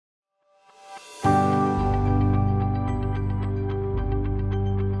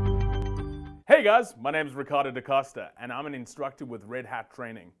Hey guys, my name is Ricardo DaCosta and I'm an instructor with Red Hat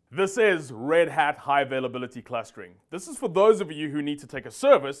Training. This is Red Hat High Availability Clustering. This is for those of you who need to take a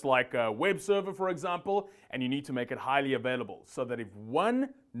service like a web server, for example, and you need to make it highly available so that if one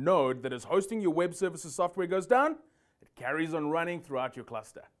node that is hosting your web services software goes down, it carries on running throughout your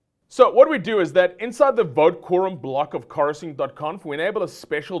cluster. So what we do is that inside the vote quorum block of chorusing.conf, we enable a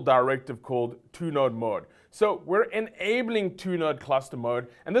special directive called two-node mode. So we're enabling two-node cluster mode,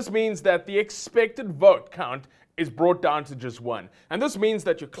 and this means that the expected vote count is brought down to just one. And this means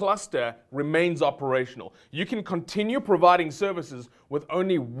that your cluster remains operational. You can continue providing services with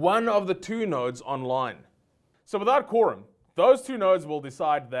only one of the two nodes online. So without quorum, those two nodes will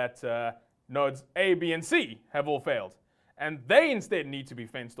decide that nodes A, B, and C have all failed. And they instead need to be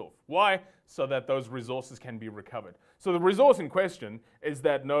fenced off. Why? So that those resources can be recovered. So the resource in question is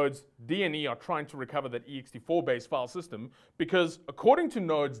that nodes D and E are trying to recover that ext4-based file system because according to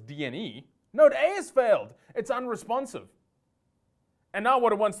nodes D and E, node A has failed. It's unresponsive. And now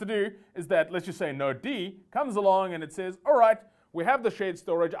what it wants to do is that, let's just say node D comes along and it says, all right, we have the shared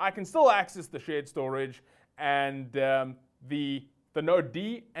storage. I can still access the shared storage. And the node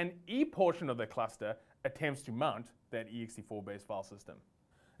D and E portion of the cluster attempts to mount that ext4-based file system.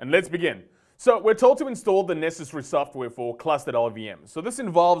 And let's begin. So we're told to install the necessary software for clustered LVM. So this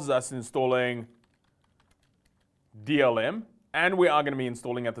involves us installing DLM, and we are going to be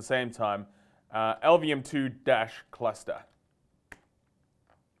installing at the same time LVM2-cluster.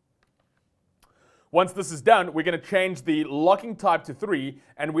 Once this is done, we're going to change the locking type to 3,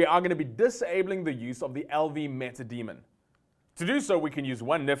 and we are going to be disabling the use of the LV meta daemon. To do so, we can use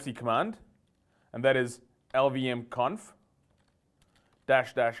one nifty command, and that is lvmconf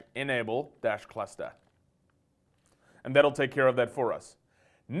 --enable --cluster. And that'll take care of that for us.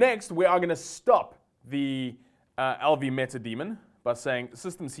 Next, we are going to stop the LV meta daemon by saying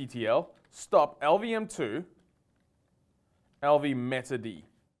systemctl stop lvm2 lv meta d.